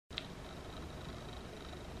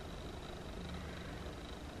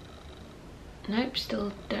Nope,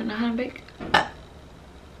 still don't know how to bake.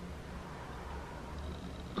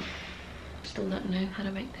 Still don't know how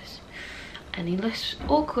to make this any less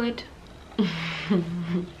awkward.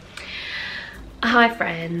 Hi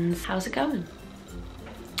friends, how's it going?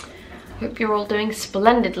 Hope you're all doing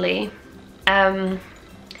splendidly. I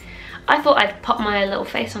thought I'd pop my little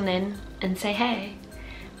face on in and say hey,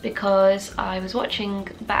 because I was watching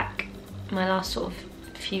back my last sort of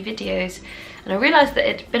few videos and I realised that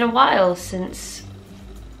it'd been a while since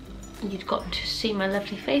you'd got to see my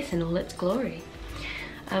lovely face in all its glory.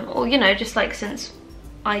 Or, you know, just like since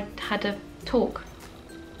I had a talk.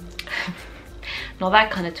 Not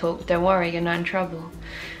that kind of talk, don't worry, you're not in trouble.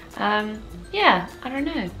 Yeah, I don't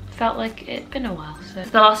know, felt like it'd been a while. So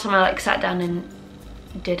the last time I like sat down and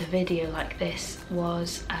did a video like this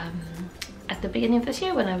was at the beginning of this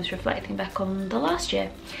year when I was reflecting back on the last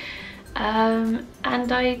year. And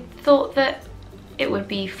I thought that it would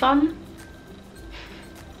be fun.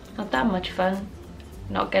 Not that much fun,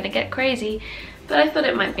 not gonna get crazy, but I thought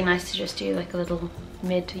it might be nice to just do like a little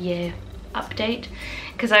mid-year update,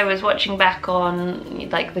 because I was watching back on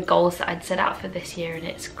like the goals that I'd set out for this year, and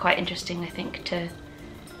it's quite interesting, I think, to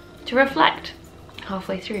reflect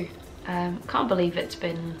halfway through. Can't believe it's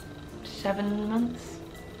been 7 months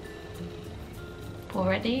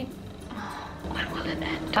already. When will it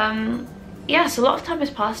end? Yeah, so a lot of time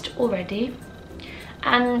has passed already,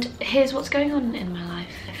 and here's what's going on in my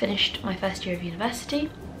life. I finished my first year of university.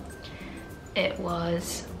 It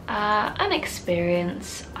was an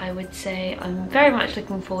experience, I would say. I'm very much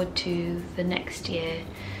looking forward to the next year,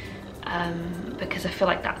 because I feel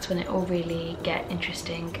like that's when it will really get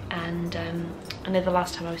interesting. And I know the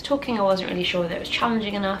last time I was talking I wasn't really sure that it was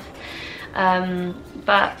challenging enough,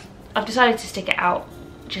 but I've decided to stick it out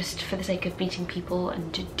just for the sake of meeting people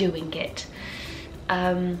and doing it.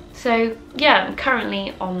 So yeah, I'm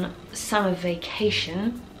currently on summer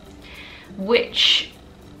vacation, which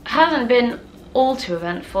hasn't been all too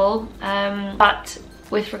eventful, but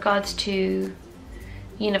with regards to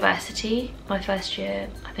university, my first year,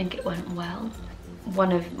 I think it went well.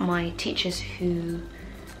 One of my teachers, who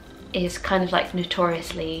is kind of like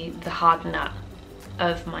notoriously the hard nut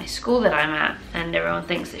of my school that I'm at, and everyone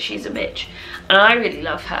thinks that she's a bitch, and I really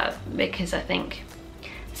love her because I think,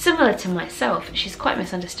 similar to myself, she's quite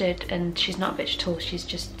misunderstood, and she's not a bitch at all. She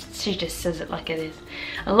just says it like it is.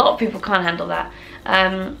 A lot of people can't handle that.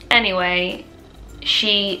 Anyway,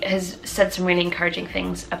 she has said some really encouraging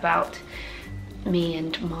things about me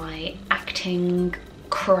and my acting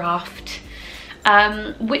craft,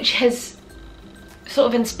 which has sort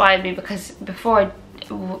of inspired me, because before I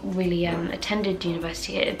really attended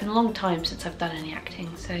university, it had been a long time since I've done any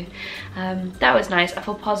acting, so that was nice. I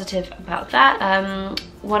feel positive about that.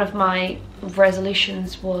 One of my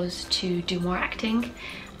resolutions was to do more acting,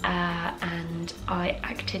 and I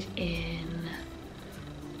acted in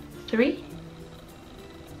 3?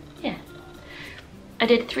 Yeah. I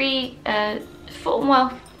did 4.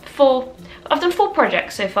 I've done 4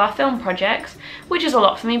 projects so far, film projects, which is a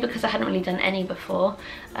lot for me because I hadn't really done any before.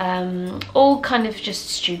 All kind of just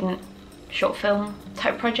student short film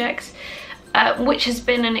type projects, which has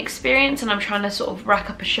been an experience, and I'm trying to sort of rack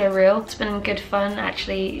up a show reel. It's been good fun,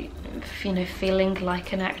 actually, you know, feeling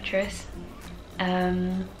like an actress.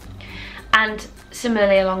 And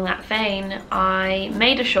similarly along that vein, I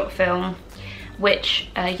made a short film, which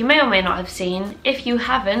you may or may not have seen. If you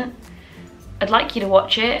haven't, I'd like you to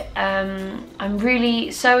watch it. I'm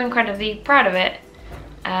really so incredibly proud of it,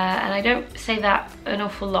 and I don't say that an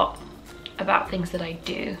awful lot about things that I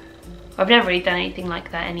do. I've never really done anything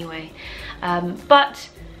like that anyway, but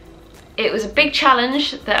it was a big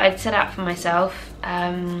challenge that I'd set out for myself,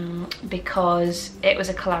 because it was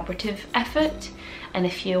a collaborative effort, and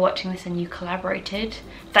if you're watching this and you collaborated,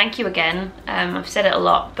 thank you again. I've said it a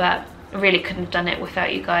lot, but I really couldn't have done it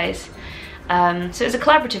without you guys. So it was a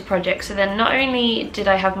collaborative project, so then not only did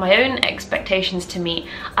I have my own expectations to meet,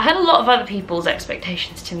 I had a lot of other people's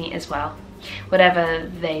expectations to meet as well,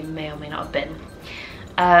 whatever they may or may not have been.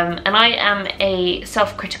 And I am a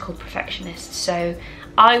self-critical perfectionist, so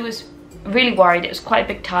I was really worried. It was quite a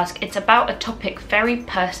big task. It's about a topic very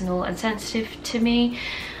personal and sensitive to me,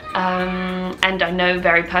 and I know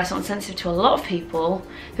very personal and sensitive to a lot of people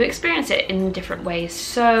who experience it in different ways,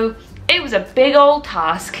 so it was a big old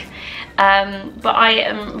task. But I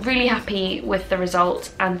am really happy with the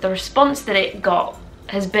result, and the response that it got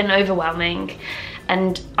has been overwhelming,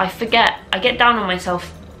 and I get down on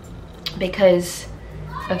myself because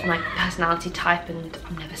of my personality type, and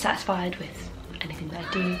I'm never satisfied with anything that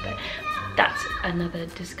I do, but that's another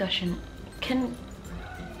discussion.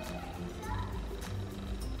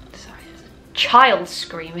 Sorry, there's a child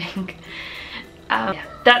screaming. Yeah,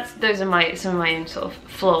 those are some of my own sort of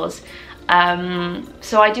flaws.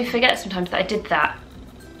 So I do forget sometimes that I did that.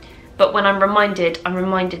 But when I'm reminded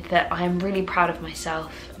that I am really proud of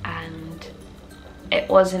myself, and it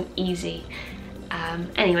wasn't easy.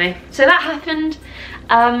 Anyway, so that happened,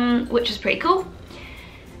 which was pretty cool.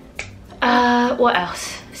 What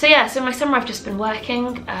else? So yeah, so my summer I've just been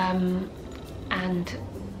working and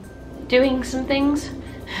doing some things.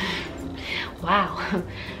 Wow,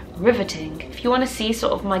 riveting. If you want to see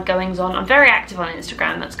sort of my goings on, I'm very active on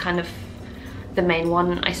Instagram. That's kind of the main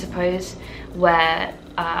one, I suppose, where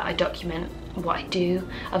I document what I do.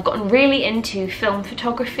 I've gotten really into film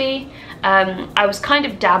photography. I was kind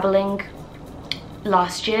of dabbling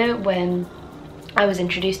last year when I was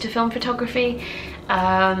introduced to film photography,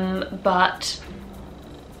 but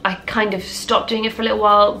I kind of stopped doing it for a little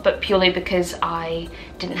while, but purely because I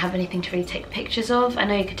didn't have anything to really take pictures of. I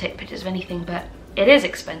know you could take pictures of anything, but it is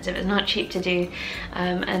expensive, it's not cheap to do,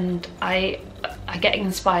 and I get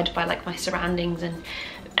inspired by like my surroundings and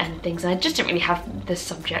things, and I just didn't really have the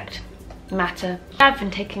subject matter. I've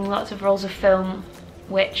been taking lots of rolls of film,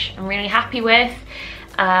 which I'm really happy with.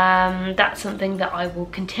 That's something that I will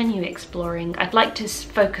continue exploring. I'd like to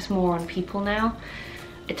focus more on people now.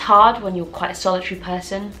 It's hard when you're quite a solitary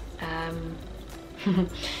person,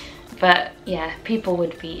 but yeah, people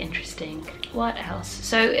would be interesting. What else?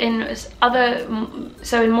 So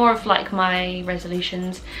in more of like my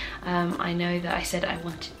resolutions, I know that I said I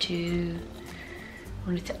wanted to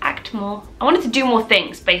act more. I wanted to do more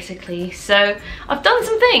things, basically. So I've done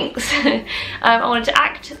some things. I wanted to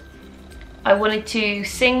act. I wanted to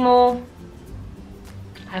sing more.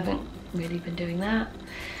 I haven't really been doing that.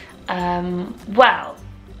 Well,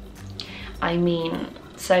 I mean,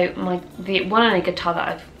 so the one and only guitar that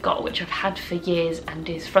I've got, which I've had for years and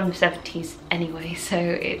is from the 70s anyway, so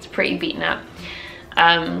it's pretty beaten up.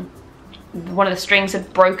 One of the strings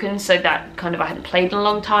had broken, so that kind of I hadn't played in a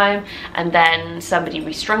long time, and then somebody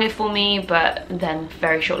restrung it for me, but then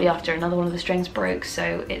very shortly after another one of the strings broke,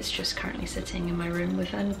 so it's just currently sitting in my room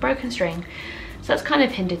with a broken string. So that's kind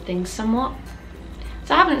of hindered things somewhat.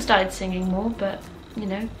 So I haven't started singing more, but you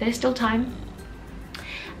know, there's still time.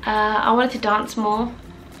 I wanted to dance more.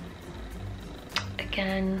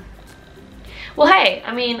 Again. Well, hey,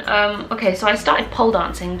 I mean, okay, so I started pole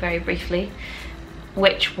dancing very briefly,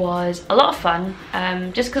 which was a lot of fun,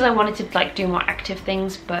 just because I wanted to like do more active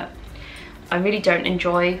things, but I really don't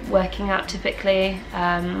enjoy working out typically,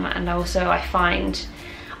 and also I find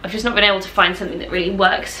I've just not been able to find something that really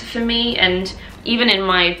works for me. And even in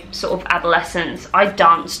my sort of adolescence, I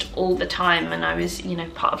danced all the time, and I was, you know,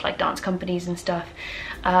 part of like dance companies and stuff,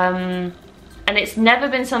 and it's never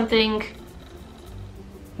been something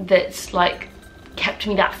that's like kept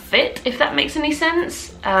me that fit, if that makes any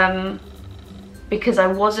sense, because I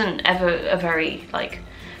wasn't ever a very like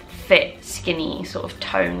fit, skinny, sort of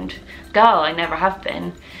toned girl. I never have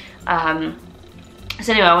been.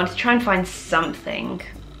 So anyway, I wanted to try and find something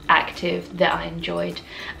active that I enjoyed,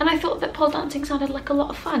 and I thought that pole dancing sounded like a lot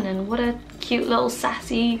of fun, and what a cute little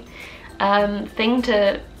sassy thing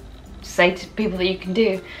to say to people that you can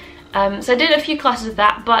do. So I did a few classes of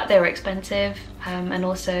that, but they were expensive, and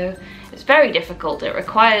also it's very difficult. It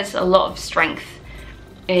requires a lot of strength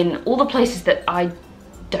in all the places that I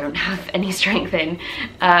don't have any strength in.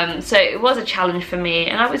 So it was a challenge for me,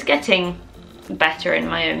 and I was getting better in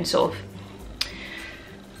my own sort of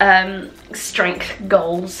strength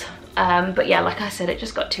goals. But yeah, like I said, it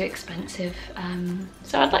just got too expensive.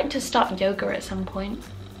 So I'd like to start yoga at some point.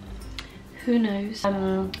 Who knows?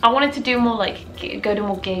 I wanted to do more, like go to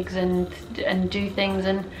more gigs and do things,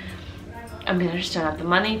 and I mean, I just don't have the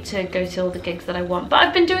money to go to all the gigs that I want, but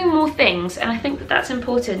I've been doing more things, and I think that that's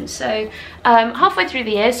important. So halfway through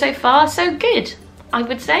the year so far, so good, I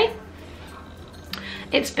would say.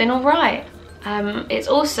 It's been all right. It's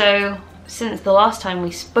also, since the last time we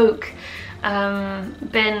spoke,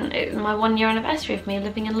 been my 1 year anniversary of me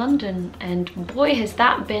living in London, and boy has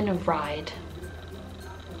that been a ride.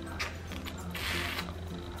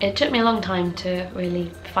 It took me a long time to really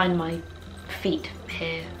find my feet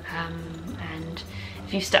here, and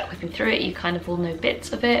if you've stuck with me through it, you kind of all know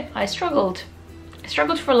bits of it. I struggled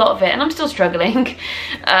for a lot of it, and I'm still struggling,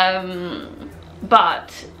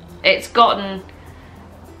 but it's gotten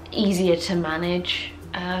easier to manage,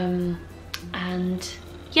 and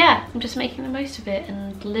yeah, I'm just making the most of it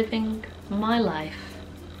and living my life.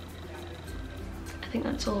 I think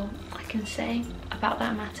that's all I can say about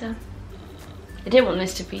that matter. I didn't want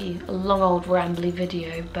this to be a long old rambly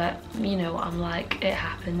video, but you know what I'm like, it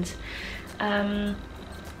happens. Oh,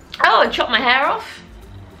 I chopped my hair off.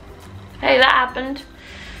 Hey, that happened.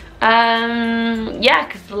 Yeah,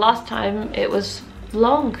 because the last time it was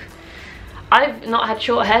long. I've not had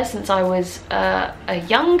short hair since I was a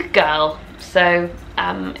young girl, so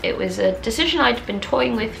it was a decision I'd been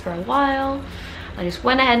toying with for a while. I just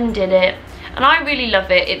went ahead and did it, and I really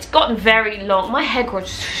love it. It's gotten very long. My hair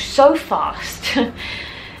grows so fast.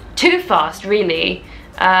 Too fast, really,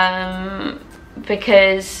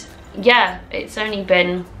 because yeah, it's only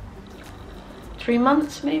been 3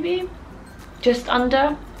 months, maybe, just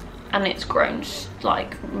under, and it's grown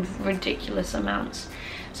like ridiculous amounts.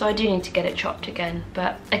 So I do need to get it chopped again,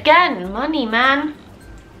 but again, money, man.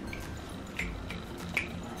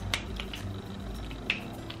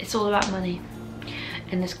 It's all about money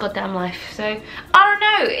in this goddamn life. So I don't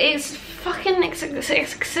know, it's fucking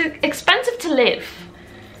expensive to live,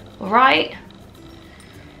 right?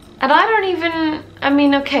 And I don't even, I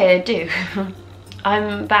mean, okay, I do.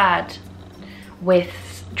 I'm bad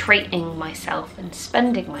with treating myself and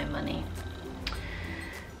spending my money,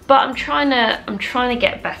 but I'm trying to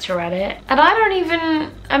get better at it. And I don't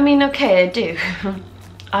even, I mean, okay, I do.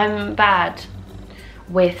 I'm bad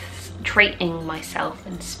with treating myself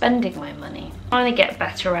and spending my money. Trying to get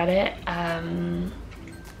better at it.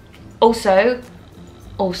 Also,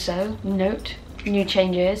 note, new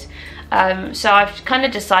changes. So I've kind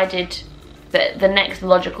of decided that the next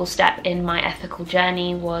logical step in my ethical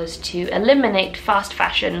journey was to eliminate fast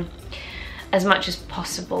fashion as much as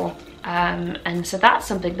possible. And so that's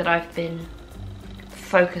something that I've been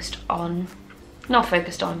focused on. Not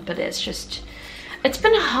focused on, but it's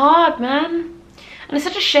been hard, man. And it's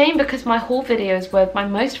such a shame because my haul videos were my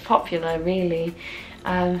most popular, really.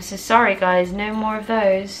 So sorry guys, no more of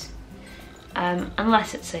those.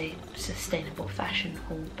 Unless it's a sustainable fashion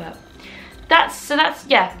haul, but that's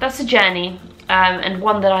a journey, and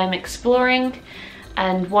one that I'm exploring,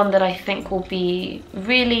 and one that I think will be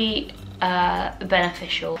really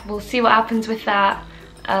beneficial. We'll see what happens with that.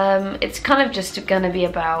 It's kind of just gonna be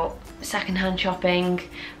about secondhand shopping,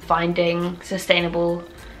 finding sustainable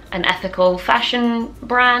and ethical fashion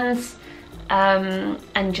brands,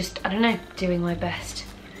 and just, I don't know, doing my best.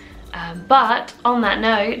 But on that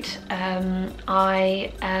note,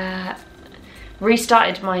 I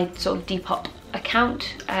restarted my sort of Depop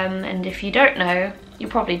account, and if you don't know, you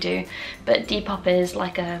probably do, but Depop is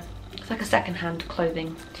like a secondhand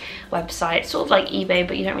clothing website, sort of like eBay,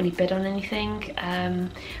 but you don't really bid on anything.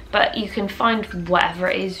 But you can find whatever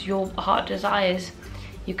it is your heart desires.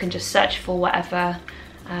 You can just search for whatever,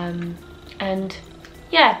 and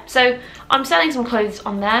yeah, so I'm selling some clothes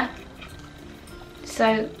on there.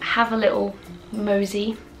 So have a little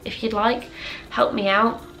mosey if you'd like. Help me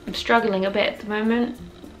out. I'm struggling a bit at the moment,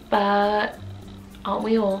 but aren't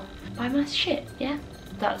we all? Buy my shit, yeah?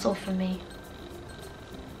 That's all from me.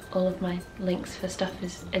 All of my links for stuff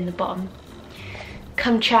is in the bottom.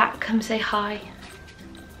 Come chat, come say hi.